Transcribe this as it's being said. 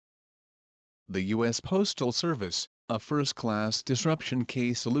the U.S. Postal Service, a first-class disruption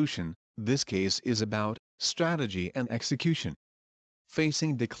case solution. This case is about strategy and execution.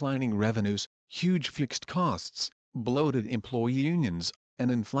 Facing declining revenues, huge fixed costs, bloated employee unions, an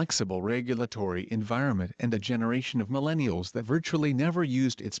inflexible regulatory environment and a generation of millennials that virtually never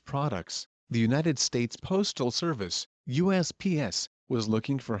used its products, the United States Postal Service, USPS, was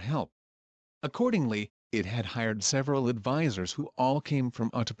looking for help. Accordingly, it had hired several advisors who all came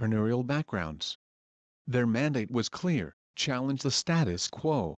from entrepreneurial backgrounds. Their mandate was clear: challenge the status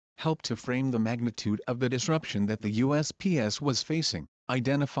quo, help to frame the magnitude of the disruption that the USPS was facing,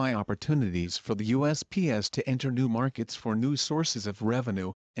 identify opportunities for the USPS to enter new markets for new sources of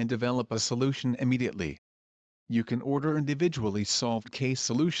revenue, and develop a solution immediately. You can order individually solved case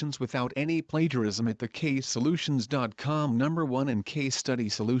solutions without any plagiarism at thecasesolutions.com. Number 1 in Case Study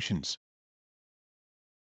Solutions.